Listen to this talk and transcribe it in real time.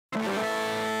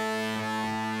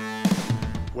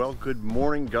Well, good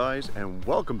morning guys, and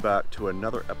welcome back to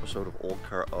another episode of Old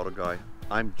Car Auto Guy.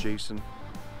 I'm Jason.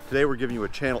 Today we're giving you a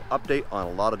channel update on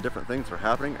a lot of different things that are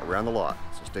happening around the lot,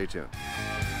 so stay tuned.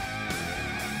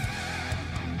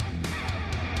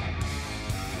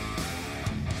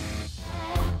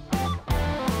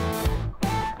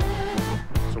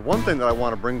 So one thing that I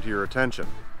want to bring to your attention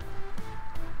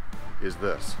is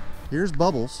this. Here's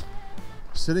Bubbles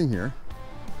sitting here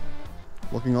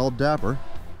looking all dapper,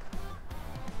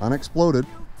 unexploded,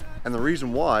 and the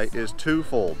reason why is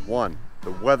twofold. One, the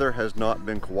weather has not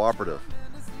been cooperative,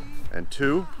 and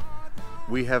two,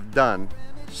 we have done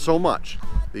so much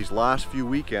these last few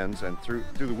weekends and through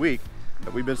the week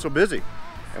that we've been so busy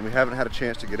and we haven't had a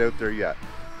chance to get out there yet.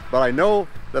 But I know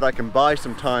that I can buy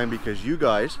some time because you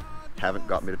guys haven't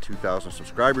got me to 2,000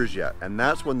 subscribers yet, and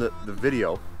that's when the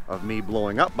video of me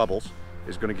blowing up Bubbles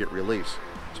is going to get released.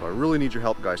 So I really need your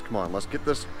help, guys. Come on, let's get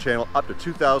this channel up to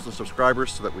 2,000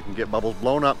 subscribers so that we can get Bubbles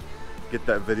blown up, get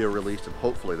that video released, and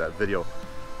hopefully that video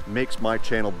makes my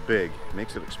channel big,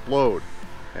 makes it explode,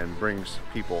 and brings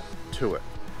people to it.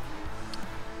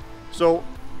 So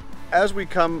as we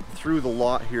come through the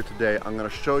lot here today, I'm going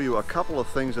to show you a couple of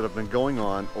things that have been going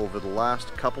on over the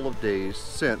last couple of days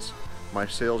since my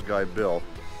sales guy Bill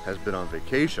has been on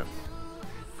vacation.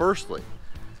 Firstly,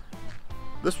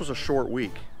 this was a short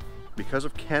week. Because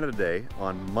of Canada Day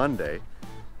on Monday,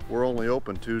 we're only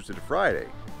open Tuesday to Friday.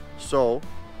 So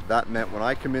that meant when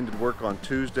I come in to work on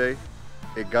Tuesday,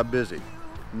 it got busy.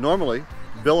 Normally,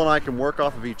 Bill and I can work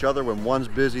off of each other. When one's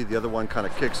busy, the other one kind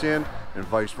of kicks in, and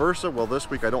vice versa. Well, this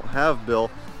week I don't have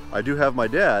Bill. I do have my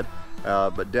dad,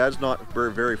 but Dad's not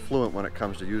very fluent when it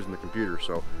comes to using the computer,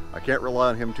 so I can't rely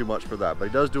on him too much for that. But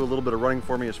he does do a little bit of running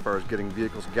for me as far as getting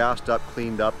vehicles gassed up,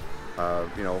 cleaned up,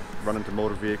 you know, running to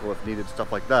motor vehicle if needed,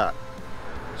 stuff like that.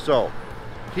 So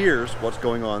here's what's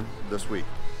going on this week.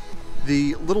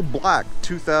 The little black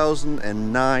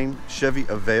 2009 Chevy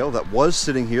Avail that was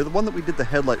sitting here, the one that we did the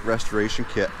headlight restoration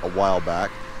kit a while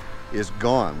back, is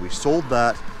gone. We sold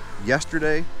that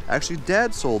yesterday. Actually,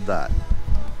 Dad sold that.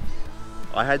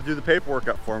 I had to do the paperwork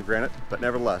up for him, granted, but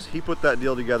nevertheless, he put that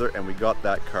deal together and we got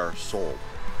that car sold.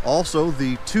 Also,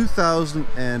 the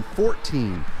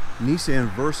 2014 Nissan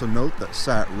Versa Note that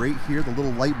sat right here, the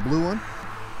little light blue one,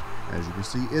 as you can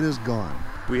see, it is gone.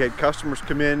 We had customers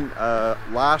come in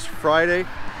last Friday.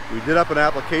 We did up an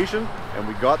application and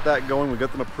we got that going. We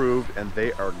got them approved and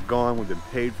they are gone. We've been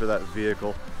paid for that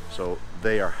vehicle, so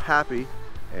they are happy.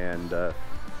 And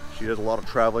she does a lot of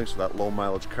traveling, so that low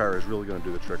mileage car is really going to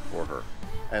do the trick for her.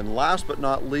 And last but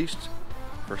not least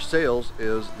for sales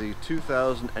is the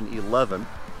 2011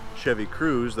 Chevy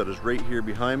Cruze that is right here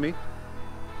behind me.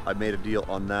 I made a deal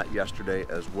on that yesterday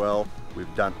as well.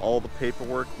 We've done all the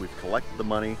paperwork, we've collected the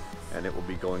money, and it will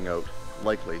be going out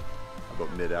likely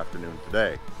about mid-afternoon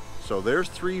today. So there's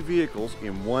 3 vehicles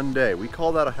in one day. We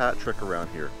call that a hat trick around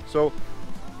here. So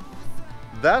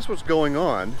that's what's going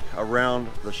on around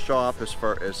the shop as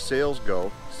far as sales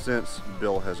go since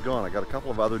Bill has gone. I got a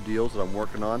couple of other deals that I'm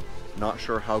working on. Not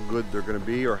sure how good they're going to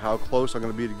be or how close I'm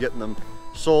going to be to getting them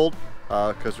sold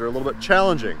because they're a little bit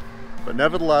challenging. But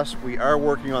nevertheless, we are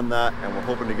working on that and we're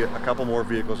hoping to get a couple more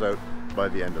vehicles out by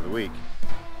the end of the week.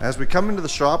 As we come into the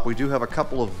shop, we do have a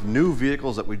couple of new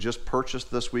vehicles that we just purchased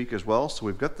this week as well. So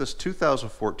we've got this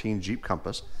 2014 Jeep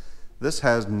Compass. This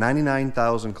has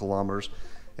 99,000 kilometers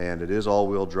and it is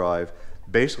all-wheel drive.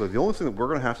 Basically, the only thing that we're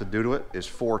going to have to do to it is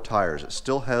 4 tires. It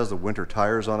still has the winter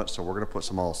tires on it, so we're going to put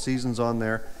some all-seasons on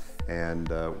there, and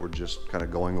we're just kind of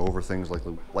going over things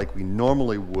like we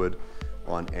normally would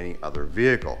on any other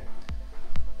vehicle.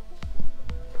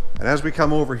 And as we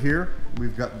come over here,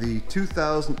 we've got the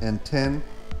 2010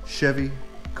 Chevy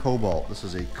Cobalt. This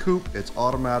is a coupe, it's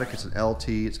automatic, it's an LT,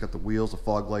 it's got the wheels, the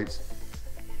fog lights,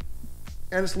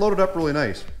 and it's loaded up really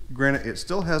nice. Granted, it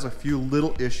still has a few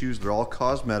little issues, they're all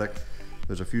cosmetic.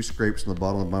 There's a few scrapes on the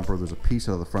bottom of the bumper, there's a piece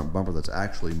out of the front bumper that's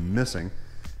actually missing.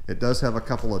 It does have a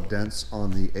couple of dents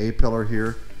on the A-pillar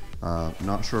here.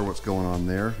 Not sure what's going on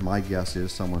there. My guess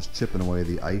is someone's chipping away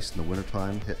the ice in the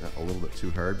wintertime, hitting it a little bit too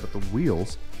hard, but the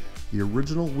wheels, the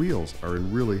original wheels, are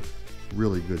in really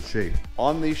good shape.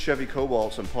 On these Chevy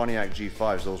Cobalts and Pontiac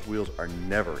G5s, those wheels are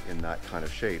never in that kind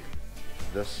of shape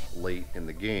this late in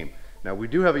the game. Now we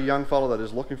do have a young fellow that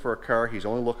is looking for a car. He's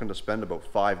only looking to spend about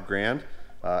 $5 grand,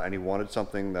 and he wanted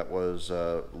something that was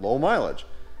low mileage.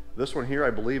 This one here,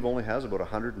 I believe, only has about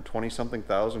 120 something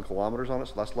thousand kilometers on it,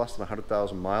 so that's less than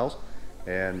 100,000 miles.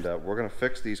 And we're going to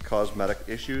fix these cosmetic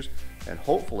issues and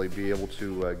hopefully be able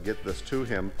to get this to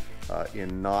him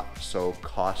in not so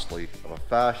costly of a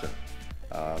fashion.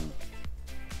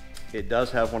 It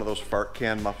does have one of those fart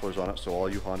can mufflers on it, so all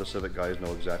you Honda Civic guys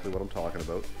know exactly what I'm talking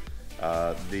about.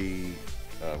 We've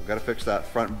got to fix that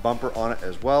front bumper on it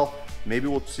as well. Maybe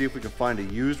we'll see if we can find a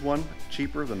used one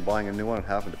cheaper than buying a new one and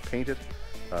having to paint it.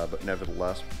 But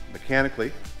nevertheless,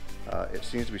 mechanically, it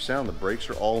seems to be sound. The brakes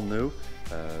are all new.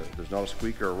 There's not a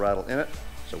squeak or a rattle in it.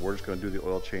 So we're just going to do the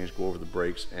oil change, go over the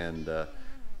brakes, and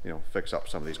fix up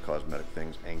some of these cosmetic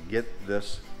things and get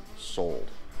this sold.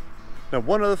 Now,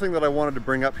 one other thing that I wanted to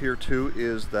bring up here too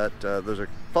is that there's a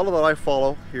fellow that I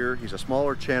follow here. He's a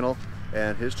smaller channel,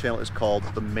 and his channel is called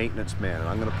The Maintenance Man. And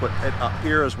I'm going to put it up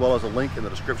here as well as a link in the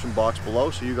description box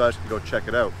below so you guys can go check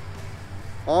it out.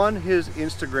 On his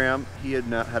Instagram, he had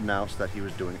announced that he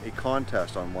was doing a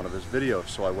contest on one of his videos.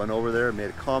 So I went over there, made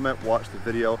a comment, watched the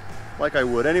video like I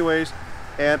would anyways,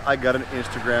 and I got an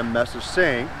Instagram message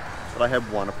saying that I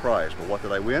had won a prize. Well, what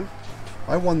did I win?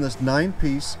 I won this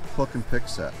 9-piece hook and pick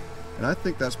set. And I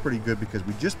think that's pretty good because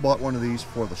we just bought one of these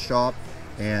for the shop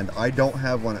and I don't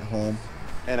have one at home.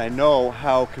 And I know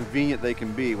how convenient they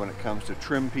can be when it comes to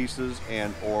trim pieces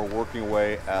and or working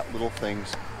away at little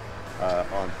things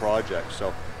on projects.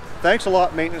 So thanks a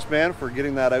lot, Maintenance Man, for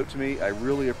getting that out to me. I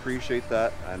really appreciate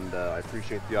that, and I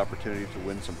appreciate the opportunity to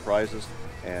win some prizes.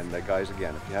 And guys,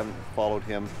 again, if you haven't followed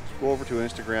him, go over to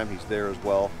Instagram. He's there as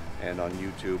well, and on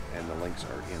YouTube, and the links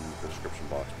are in the description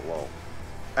box below.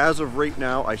 As of right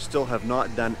now, I still have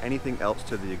not done anything else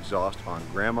to the exhaust on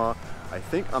Grandma. I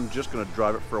think I'm just going to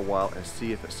drive it for a while and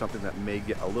see if it's something that may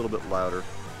get a little bit louder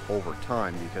over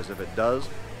time, because if it does,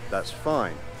 that's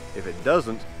fine. If it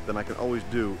doesn't, then I can always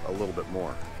do a little bit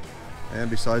more. And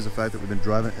besides the fact that we've been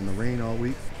driving in the rain all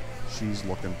week, she's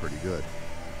looking pretty good.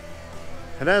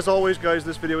 And as always, guys,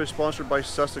 this video is sponsored by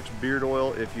Sussex Beard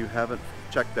Oil. If you haven't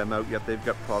checked them out yet, they've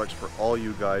got products for all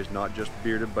you guys, not just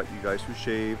bearded, but you guys who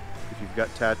shave. If you've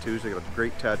got tattoos, they got a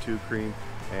great tattoo cream,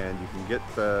 and you can get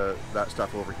that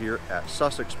stuff over here at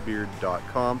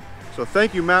sussexbeard.com. So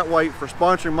thank you, Matt White, for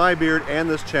sponsoring my beard and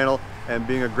this channel and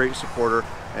being a great supporter.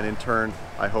 And in turn,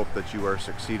 I hope that you are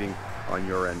succeeding on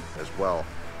your end as well.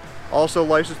 Also,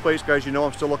 license plates, guys, you know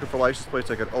I'm still looking for license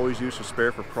plates. I could always use some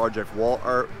spare for project wall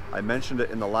art. I mentioned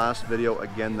it in the last video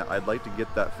again that I'd like to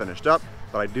get that finished up,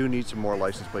 but I do need some more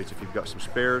license plates. If you've got some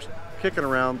spares kicking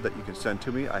around that you can send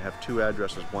to me, I have 2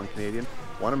 addresses, one Canadian,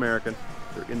 one American.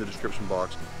 They're in the description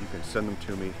box. You can send them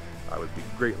to me. I would be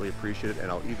greatly appreciated, and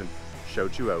I'll even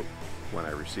shout you out when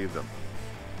I receive them.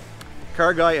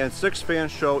 Car Guy and SIXFAN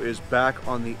show is back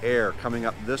on the air, coming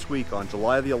up this week on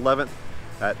July the 11th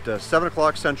at 7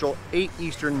 o'clock Central, 8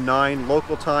 Eastern, 9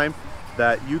 local time,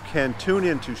 that you can tune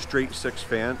in to Straight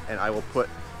SIXFAN, and I will put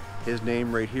his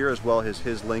name right here as well as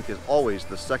his link is always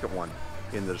the second one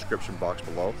in the description box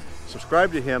below.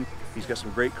 Subscribe to him. He's got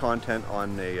some great content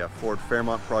on a Ford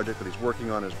Fairmont project that he's working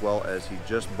on, as well as he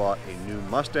just bought a new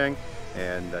Mustang,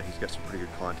 and he's got some pretty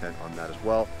good content on that as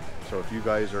well. So if you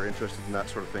guys are interested in that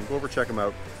sort of thing, go over, check him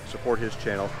out, support his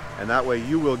channel, and that way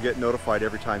you will get notified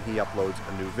every time he uploads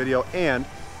a new video and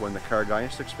when the Car Guy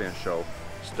and SIXFAN show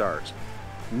starts.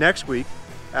 Next week,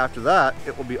 after that,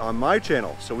 it will be on my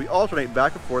channel. So we alternate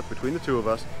back and forth between the two of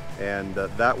us, and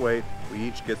that way we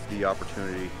each get the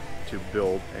opportunity to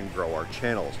build and grow our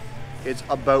channels. It's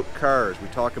about cars. We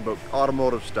talk about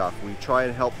automotive stuff. We try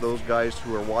and help those guys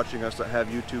who are watching us that have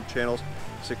YouTube channels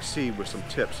succeed with some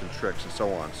tips and tricks and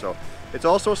so on. So it's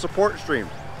also a support stream.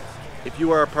 If you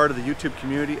are a part of the YouTube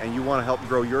community and you want to help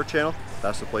grow your channel,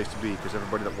 that's the place to be, because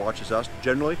everybody that watches us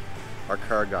generally are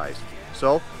car guys.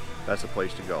 So that's the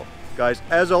place to go. Guys,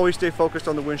 as always, stay focused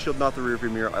on the windshield, not the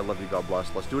rearview mirror. I love you. God bless.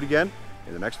 Let's do it again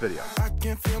in the next video. I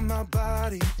can feel my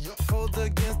body cold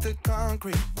against the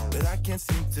concrete, but I can't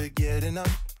seem to get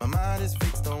enough. My mind is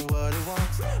fixed on what it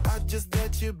wants. I just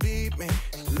let you beat me.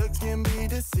 Looks can be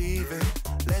deceiving.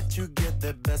 Let you get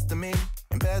the best of me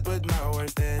in bed with my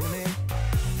worst enemy.